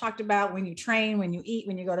you just talked about, when you train, when you eat,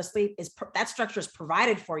 when you go to sleep, that structure is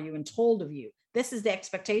provided for you and told of you. This is the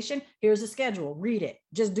expectation. Here's the schedule. Read it.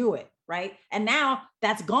 Just do it, right? And now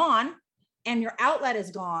that's gone, and your outlet is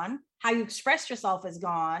gone. How you express yourself is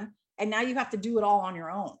gone, and now you have to do it all on your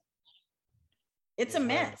own. It's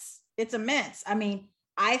immense. It's immense. I mean,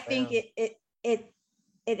 I think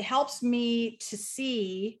it helps me to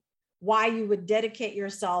see why you would dedicate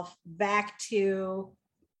yourself back to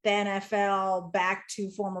the NFL, back to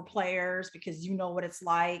former players, because you know what it's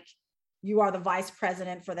like. You are the vice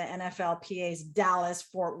president for the NFLPA's Dallas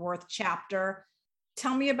Fort Worth chapter.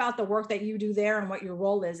 Tell me about the work that you do there and what your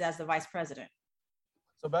role is as the vice president.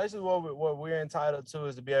 So basically what we're entitled to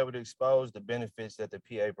is to be able to expose the benefits that the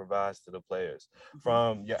PA provides to the players,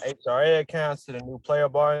 from your HRA accounts to the new player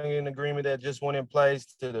bargaining agreement that just went in place,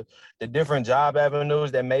 to the different job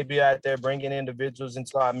avenues that may be out there, bringing individuals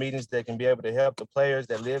into our meetings that can be able to help the players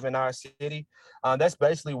that live in our city. That's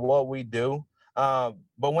basically what we do. But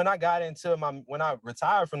when I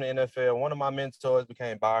retired from the NFL, one of my mentors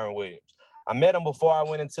became Byron Williams. I met him before I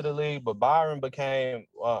went into the league, but Byron became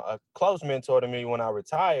a close mentor to me when I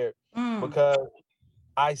retired, because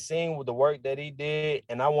I seen the work that he did,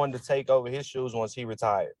 and I wanted to take over his shoes once he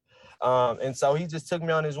retired. And so he just took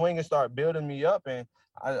me on his wing and started building me up. And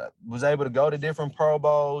I was able to go to different Pro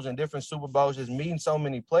Bowls and different Super Bowls, just meeting so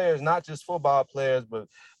many players, not just football players, but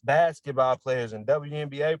basketball players and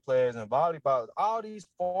WNBA players and volleyball, all these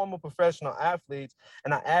former professional athletes.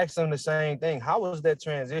 And I asked them the same thing. How was that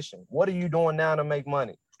transition? What are you doing now to make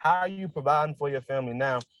money? How are you providing for your family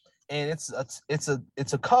now? And it's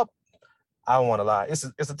a cup. I don't want to lie. It's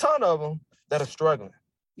a ton of them that are struggling.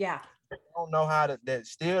 Yeah. Don't know how to, that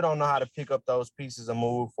still don't know how to pick up those pieces and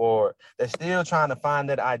move forward. They're still trying to find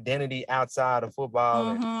that identity outside of football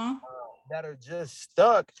and that are just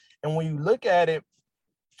stuck. And when you look at it,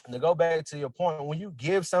 and to go back to your point, when you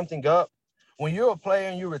give something up, when you're a player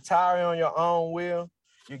and you retire on your own will,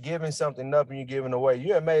 you're giving something up and you're giving away.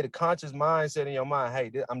 You have made a conscious mindset in your mind,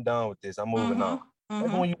 hey, I'm done with this. I'm moving on.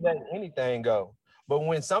 That's when you let anything go. But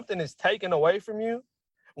when something is taken away from you,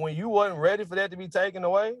 when you wasn't ready for that to be taken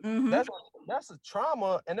away, that's a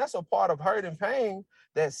trauma, and that's a part of hurt and pain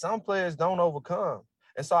that some players don't overcome.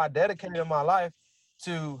 And so I dedicated my life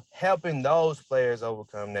to helping those players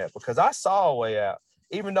overcome that, because I saw a way out.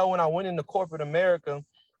 Even though when I went into corporate America,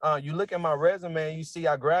 you look at my resume and you see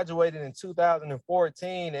I graduated in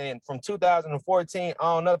 2014, and from 2014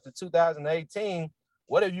 on up to 2018,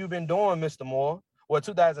 what have you been doing, Mr. Moore? Well,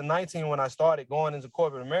 2019, when I started going into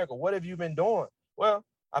corporate America, what have you been doing? Well,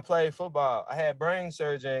 I played football. I had brain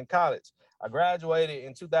surgery in college. I graduated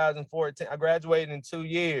in 2014. I graduated in 2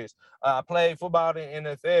 years. I played football in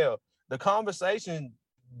the NFL. The conversation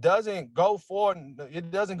doesn't go forward. It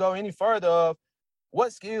doesn't go any further of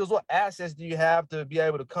what skills, what assets do you have to be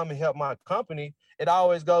able to come and help my company? It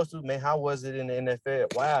always goes to, man, how was it in the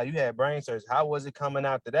NFL? Wow, you had brain surgery. How was it coming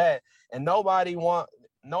after that? And nobody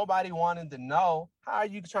wanted to know, how are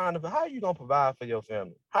you gonna provide for your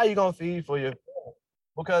family? How are you gonna feed for your family?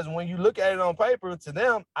 Because when you look at it on paper, to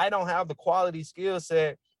them, I don't have the quality skill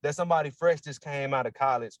set that somebody fresh just came out of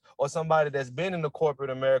college, or somebody that's been in the corporate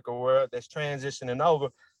America world that's transitioning over.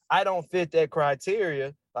 I don't fit that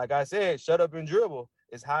criteria. Like I said, shut up and dribble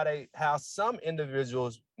is how some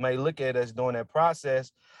individuals may look at us during that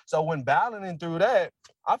process. So when battling through that,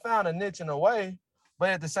 I found a niche in a way. But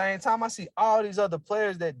at the same time, I see all these other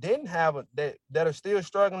players that didn't have that are still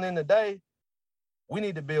struggling today. We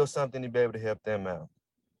need to build something to be able to help them out.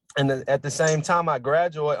 And at the same time, I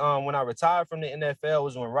graduated. When I retired from the NFL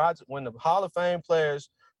was when the Hall of Fame players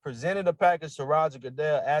presented a package to Roger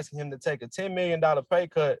Goodell, asking him to take a $10 million pay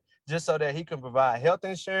cut just so that he can provide health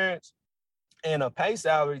insurance and a pay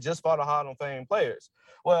salary just for the Hall of Fame players.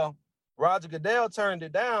 Well, Roger Goodell turned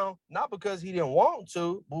it down, not because he didn't want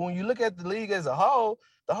to, but when you look at the league as a whole,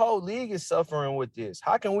 the whole league is suffering with this.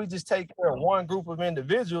 How can we just take care of one group of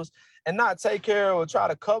individuals and not take care of or try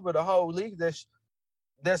to cover the whole league that's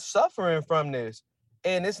suffering from this?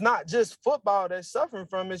 And it's not just football that's suffering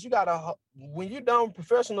from this. When you're done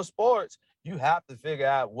professional sports, you have to figure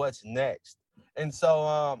out what's next. And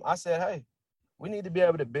so I said, hey, we need to be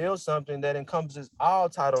able to build something that encompasses all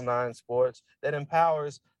Title IX sports, that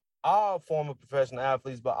empowers all former professional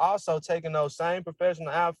athletes, but also taking those same professional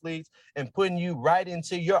athletes and putting you right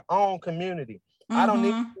into your own community. I don't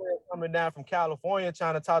need coming down from California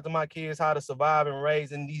trying to talk to my kids how to survive and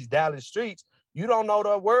raise in these Dallas streets. You don't know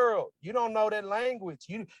the world. You don't know that language.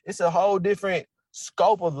 It's a whole different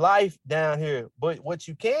scope of life down here. But what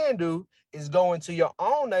you can do is go into your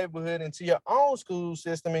own neighborhood, into your own school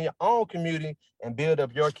system, in your own community, and build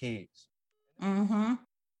up your kids.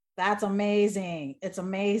 That's amazing. It's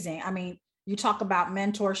amazing. I mean, you talk about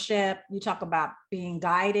mentorship, you talk about being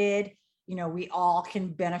guided, we all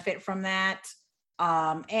can benefit from that.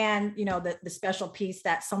 And the special piece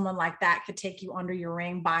that someone like that could take you under your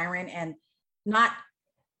wing, Byron, and not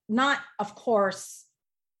of course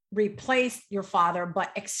replace your father,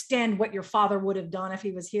 but extend what your father would have done if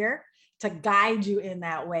he was here, to guide you in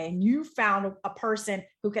that way. And you found a person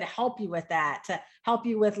who could help you with that, to help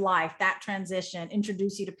you with life, that transition,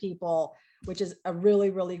 introduce you to people, which is a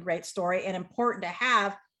really, really great story and important to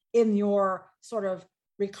have in your sort of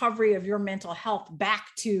recovery of your mental health back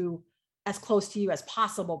to as close to you as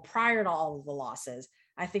possible prior to all of the losses.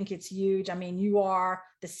 I think it's huge. I mean, you are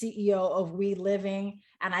the CEO of We Living,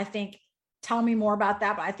 and I think, tell me more about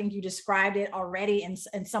that, but I think you described it already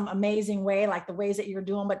in some amazing way, like the ways that you're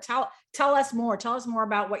doing, but tell us more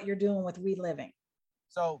about what you're doing with We Living.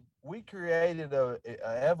 So we created an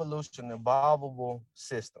evolution evolvable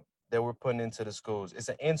system that we're putting into the schools. It's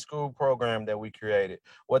an in-school program that we created.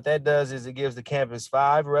 What that does is it gives the campus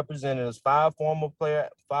 5 representatives, 5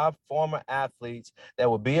 former athletes that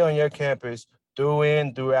will be on your campus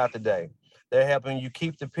throughout the day. They're helping you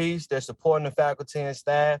keep the peace. They're supporting the faculty and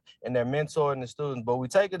staff, and they're mentoring the students. But we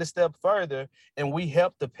take it a step further, and we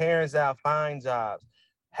help the parents out find jobs,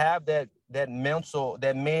 have that that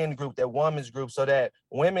men group, that women's group, so that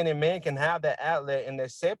women and men can have that outlet in their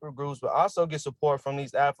separate groups, but also get support from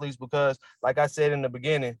these athletes. Because, like I said in the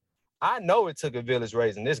beginning, I know it took a village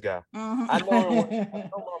raising this guy. I know it was. I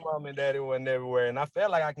know my mom and daddy wasn't everywhere, and I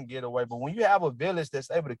felt like I can get away. But when you have a village that's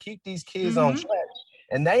able to keep these kids on track,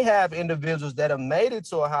 and they have individuals that have made it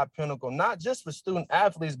to a high pinnacle, not just for student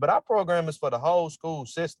athletes, but our program is for the whole school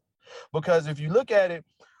system. Because if you look at it,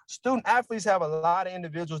 student athletes have a lot of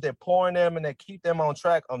individuals that pour in them and that keep them on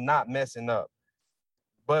track of not messing up.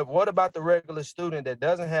 But what about the regular student that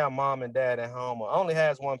doesn't have mom and dad at home, or only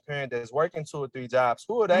has one parent that's working 2 or 3 jobs?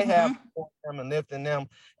 Who do they have supporting them and lifting them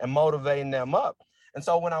and motivating them up? And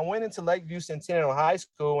so when I went into Lakeview Centennial High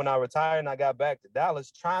School, when I retired and I got back to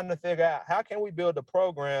Dallas, trying to figure out how can we build a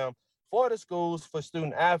program for the schools for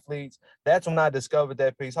student athletes, that's when I discovered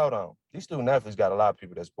that piece. Hold on, these student athletes got a lot of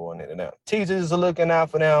people that's pouring in and out. Teachers are looking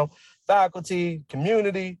out for them, faculty,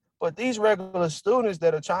 community, but these regular students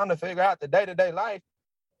that are trying to figure out the day-to-day life,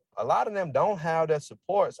 a lot of them don't have that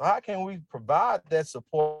support. So how can we provide that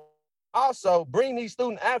support? Also, bring these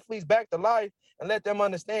student athletes back to life and let them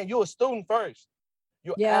understand you're a student first.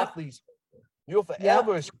 You're athletes. You're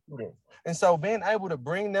forever a student. And so being able to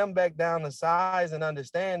bring them back down to size and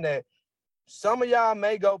understand that some of y'all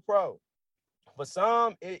may go pro. For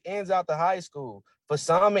some, it ends out to high school. For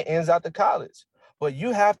some, it ends out to college. But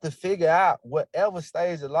you have to figure out whatever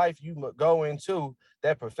stage of life you go into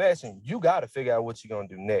that profession, you got to figure out what you're going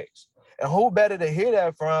to do next. And who better to hear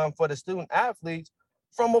that from for the student athletes,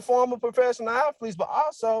 from a former professional athletes, but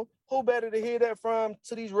also who better to hear that from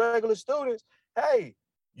to these regular students? Hey,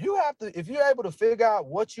 you have to, if you're able to figure out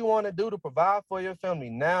what you want to do to provide for your family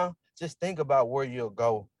now, just think about where you'll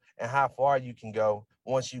go and how far you can go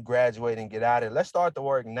once you graduate and get out of it. Let's start the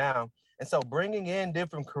work now. And so bringing in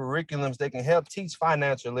different curriculums that can help teach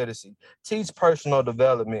financial literacy, teach personal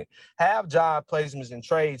development, have job placements in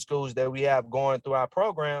trade schools that we have going through our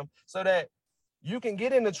program so that you can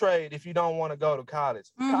get in the trade if you don't want to go to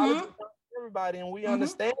college. College is not for everybody, and we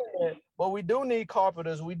understand that, but we do need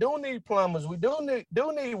carpenters, we do need plumbers, we do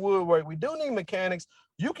need woodwork, we do need mechanics.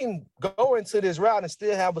 You can go into this route and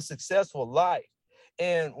still have a successful life.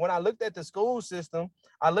 And when I looked at the school system,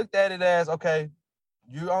 I looked at it as, okay,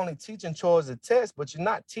 you're only teaching towards a test, but you're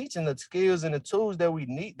not teaching the skills and the tools that we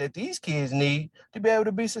need, that these kids need to be able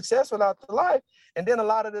to be successful out the life. And then a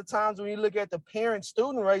lot of the times when you look at the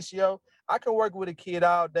parent-student ratio, I can work with a kid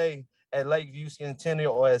all day at Lakeview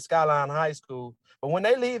Centennial or at Skyline High School. But when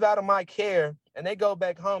they leave out of my care and they go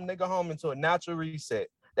back home, they go home into a natural reset.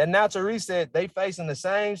 That natural reset, they facing the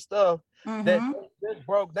same stuff that just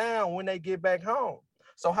broke down when they get back home.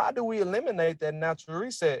 So how do we eliminate that natural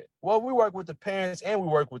reset? Well, we work with the parents and we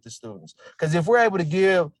work with the students. Because if we're able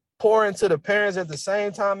to pour into the parents at the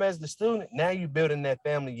same time as the student, now you're building that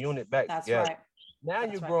family unit back together. Right. Now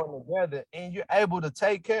you're growing together and you're able to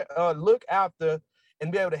take care, look after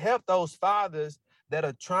and be able to help those fathers that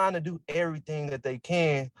are trying to do everything that they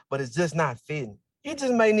can, but it's just not fitting. You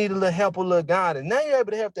just may need a little help, a little guidance. Now you're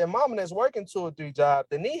able to help that mama that's working 2 or 3 jobs,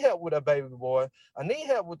 that need help with a baby boy, or need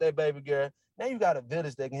help with that baby girl. Now you got a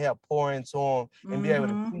village that can help pour into them and be able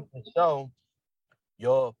to teach and show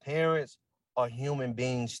your parents are human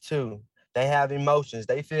beings too. They have emotions.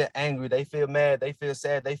 They feel angry. They feel mad. They feel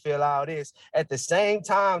sad. They feel all this at the same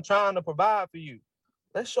time trying to provide for you.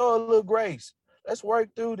 Let's show a little grace. Let's work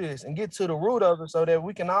through this and get to the root of it so that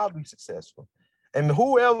we can all be successful. And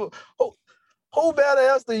who better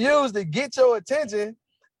else to use to get your attention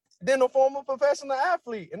than a former professional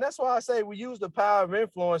athlete? And that's why I say we use the power of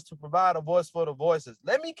influence to provide a voice for the voiceless.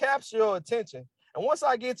 Let me capture your attention. And once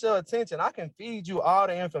I get your attention, I can feed you all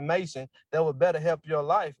the information that will better help your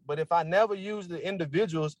life. But if I never use the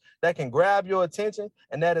individuals that can grab your attention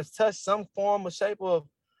and that has touched some form or shape of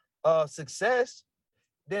success,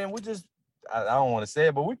 then we just, I don't want to say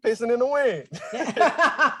it, but we pissing in the wind.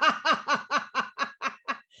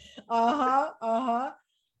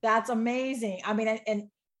 That's amazing. I mean, and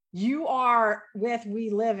you are with We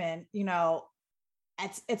Live In, you know,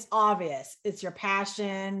 it's obvious. It's your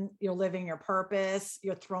passion. You're living your purpose.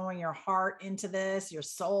 You're throwing your heart into this, your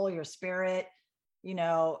soul, your spirit. You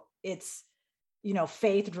know, it's, you know,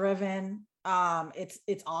 faith driven.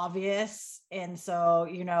 It's obvious. And so,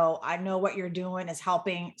 you know, I know what you're doing is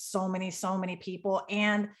helping so many people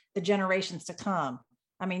and the generations to come.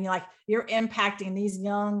 I mean, like you're impacting these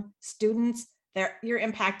young students, you're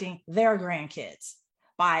impacting their grandkids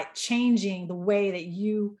by changing the way that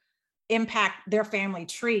you impact their family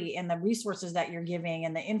tree and the resources that you're giving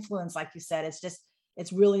and the influence, like you said.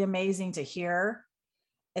 It's really amazing to hear.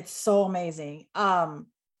 It's so amazing.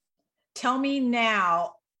 Tell me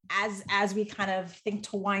now, as we kind of think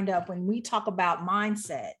to wind up, when we talk about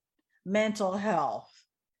mindset, mental health,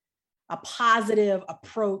 a positive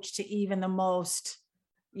approach to even the most,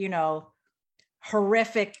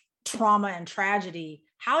 horrific trauma and tragedy,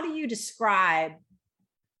 how do you describe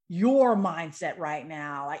your mindset right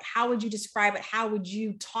now? Like, how would you describe it? How would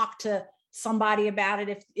you talk to somebody about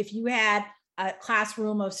it? If you had a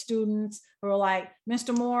classroom of students who are like,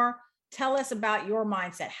 Mr. Moore, tell us about your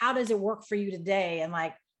mindset. How does it work for you today? And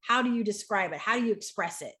like, how do you describe it? How do you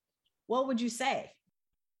express it? What would you say?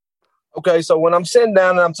 Okay, so when I'm sitting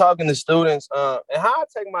down and I'm talking to students, and how I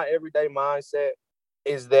take my everyday mindset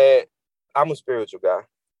is that I'm a spiritual guy.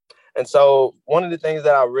 And so one of the things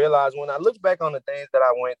that I realized when I look back on the things that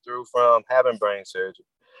I went through, from having brain surgery,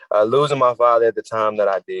 losing my father at the time that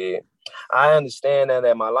I did, I understand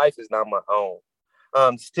that my life is not my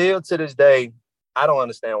own. Still to this day, I don't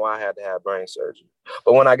understand why I had to have brain surgery.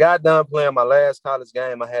 But when I got done playing my last college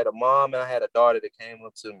game, I had a mom and I had a daughter that came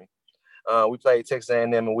up to me. We played Texas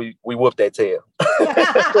A&M and we whooped that tail.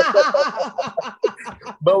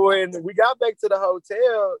 But when we got back to the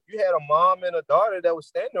hotel, you had a mom and a daughter that was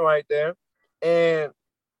standing right there. And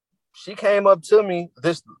she came up to me,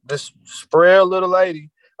 this frail little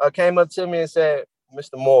lady came up to me and said,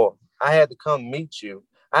 Mr. Moore, I had to come meet you.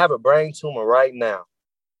 I have a brain tumor right now,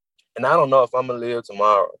 and I don't know if I'm going to live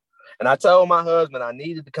tomorrow. And I told my husband I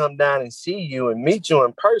needed to come down and see you and meet you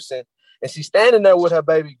in person. And she's standing there with her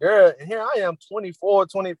baby girl. And here I am, 24,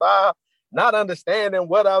 25, not understanding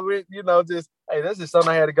what I would, just, hey, this is something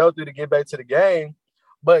I had to go through to get back to the game.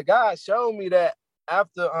 But God showed me that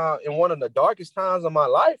after, in one of the darkest times of my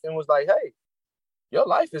life, and was like, hey, your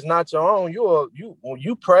life is not your own.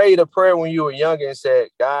 You prayed a prayer when you were younger and said,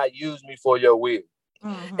 God, use me for your will.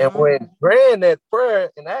 Mm-hmm. And when praying that prayer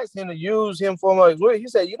and asked him to use him for my will, he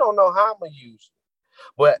said, you don't know how I'm going to use you.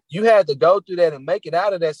 But you had to go through that and make it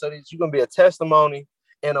out of that so that you're going to be a testimony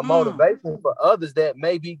and a motivation for others that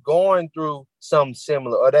may be going through something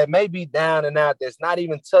similar, or that may be down and out, that's not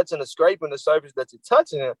even touching or scraping the surface that you're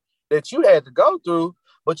touching, it, that you had to go through,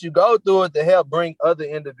 but you go through it to help bring other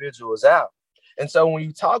individuals out. And so when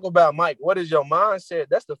you talk about, Mike, what is your mindset?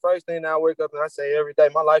 That's the first thing that I wake up and I say every day,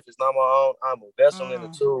 my life is not my own. I'm a vessel and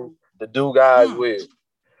a tool to do God's will.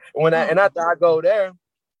 And after I go there,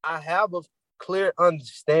 I have a clear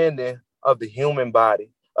understanding of the human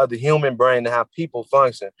body, of the human brain, and how people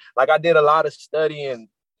function. Like, I did a lot of studying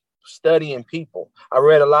people. I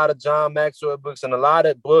read a lot of John Maxwell books and a lot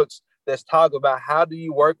of books that talk about how do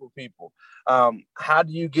you work with people? How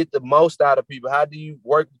do you get the most out of people? How do you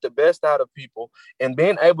work the best out of people? And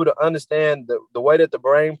being able to understand the way that the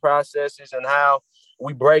brain processes and how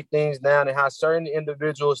we break things down, and how certain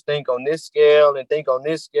individuals think on this scale and think on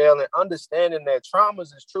this scale, and understanding that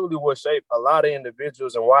traumas is truly what shaped a lot of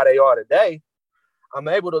individuals and why they are today. I'm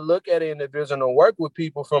able to look at an individual and work with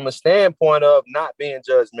people from a standpoint of not being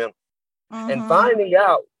judgmental and finding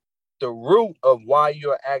out the root of why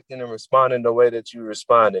you're acting and responding the way that you're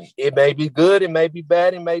responding. It may be good, it may be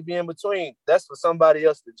bad, it may be in between. That's for somebody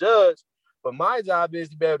else to judge. But my job is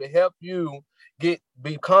to be able to help you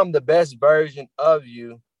become the best version of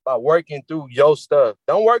you by working through your stuff.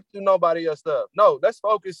 Don't work through nobody else's stuff. No, let's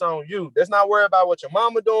focus on you. Let's not worry about what your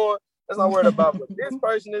mama doing. Let's not worry about what this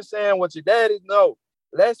person is saying, what your dad is. No,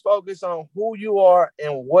 let's focus on who you are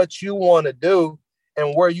and what you want to do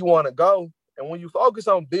and where you want to go. And when you focus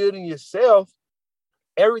on building yourself,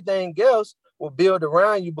 everything else will build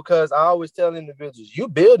around you, because I always tell individuals, you're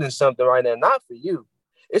building something right now, not for you.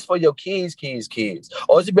 It's for your kids.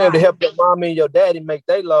 Or it's to be able to help your mom and your daddy make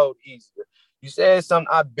their load easier. You said something.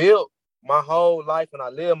 I built my whole life and I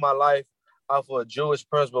live my life off of a Jewish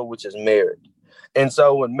principle, which is merit. And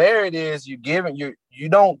so what merit is, you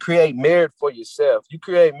don't create merit for yourself. You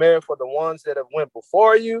create merit for the ones that have went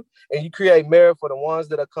before you, and you create merit for the ones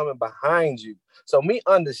that are coming behind you. So me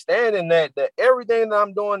understanding that everything that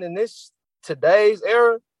I'm doing in this today's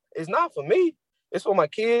era is not for me. It's for my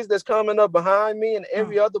kids that's coming up behind me, and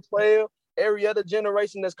every other player, every other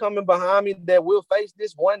generation that's coming behind me that will face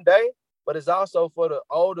this one day. But it's also for the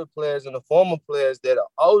older players and the former players that are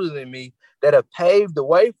older than me that have paved the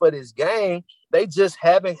way for this game. They just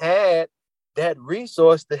haven't had that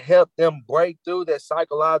resource to help them break through that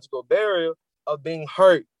psychological barrier of being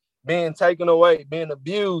hurt, being taken away, being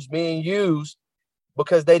abused, being used,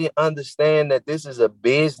 because they didn't understand that this is a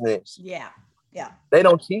business. Yeah. They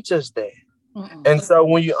don't teach us that. And so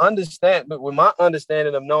when you understand, with my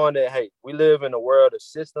understanding of knowing that, hey, we live in a world of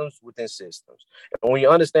systems within systems. And when you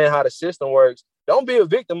understand how the system works, don't be a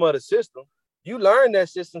victim of the system. You learn that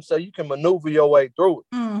system so you can maneuver your way through it.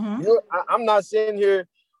 I'm not sitting here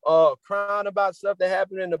crying about stuff that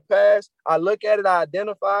happened in the past. I look at it, I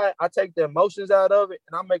identify it, I take the emotions out of it,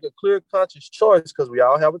 and I make a clear, conscious choice, because we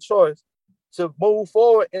all have a choice, to move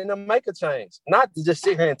forward and to make a change. Not to just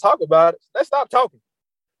sit here and talk about it. Let's stop talking.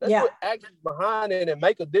 Let's put action behind it and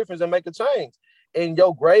make a difference and make a change. And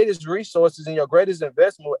your greatest resources and your greatest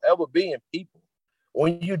investment will ever be in people.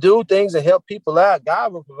 When you do things and help people out,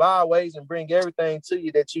 God will provide ways and bring everything to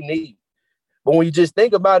you that you need. But when you just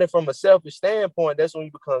think about it from a selfish standpoint, that's when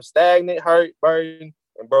you become stagnant, hurt, burdened,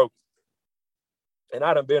 and broken. And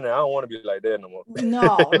I done been there. I don't want to be like that no more.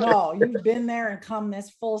 No, you've been there and come this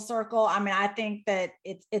full circle. I mean, I think that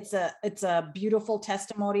it's a beautiful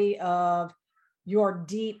testimony of your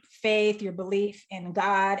deep faith, your belief in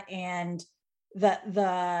God, and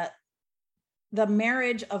the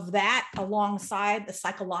marriage of that alongside the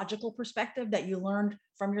psychological perspective that you learned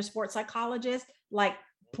from your sports psychologist, like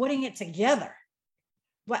putting it together.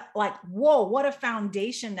 But like, whoa, what a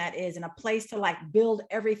foundation that is, and a place to like build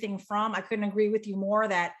everything from. I couldn't agree with you more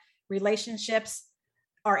that relationships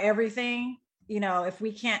are everything. You know, if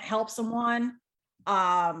we can't help someone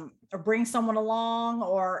or bring someone along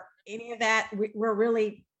or any of that, we're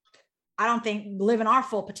really, I don't think, living our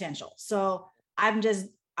full potential. So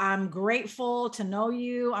I'm grateful to know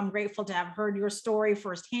you. I'm grateful to have heard your story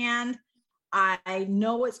firsthand. I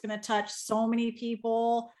know it's going to touch so many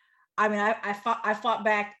people. I mean, I fought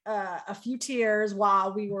back a few tears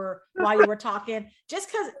while you were talking, just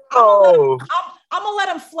because I'm gonna let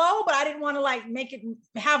them flow, but I didn't want to like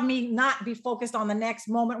have me not be focused on the next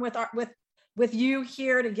moment with you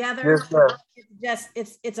here together. Yes,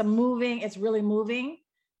 it's really moving.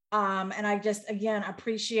 And I just, again,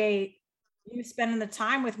 appreciate you spending the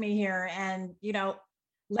time with me here, and, you know,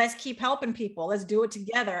 let's keep helping people. Let's do it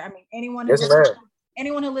together. I mean, anyone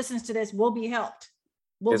who listens to this will be helped.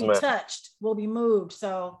 We'll be touched, we'll be moved.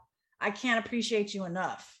 So I can't appreciate you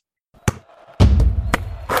enough.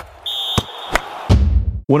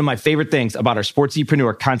 One of my favorite things about our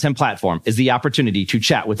Sportsepreneur content platform is the opportunity to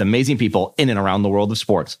chat with amazing people in and around the world of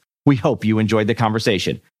sports. We hope you enjoyed the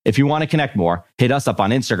conversation. If you want to connect more, hit us up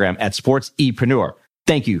on Instagram at Sportsepreneur.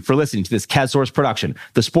 Thank you for listening to this CADSource production,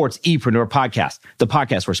 the Sportsepreneur podcast, the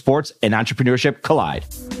podcast where sports and entrepreneurship collide.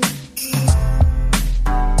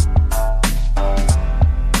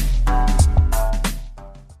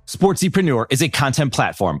 Sportsepreneur is a content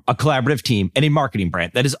platform, a collaborative team, and a marketing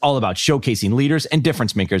brand that is all about showcasing leaders and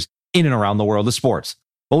difference makers in and around the world of sports.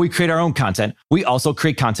 While we create our own content, we also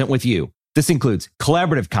create content with you. This includes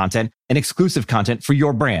collaborative content and exclusive content for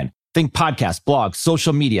your brand. Think podcasts, blogs,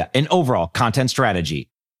 social media, and overall content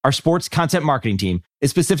strategy. Our sports content marketing team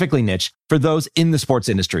is specifically niche for those in the sports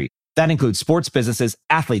industry. That includes sports businesses,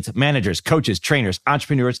 athletes, managers, coaches, trainers,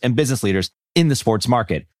 entrepreneurs, and business leaders in the sports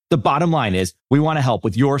market. The bottom line is we want to help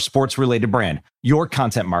with your sports-related brand, your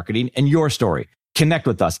content marketing, and your story. Connect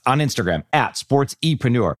with us on Instagram at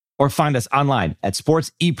Sportsepreneur or find us online at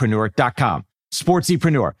sportsepreneur.com.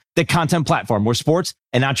 Sportsepreneur, the content platform where sports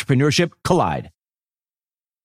and entrepreneurship collide.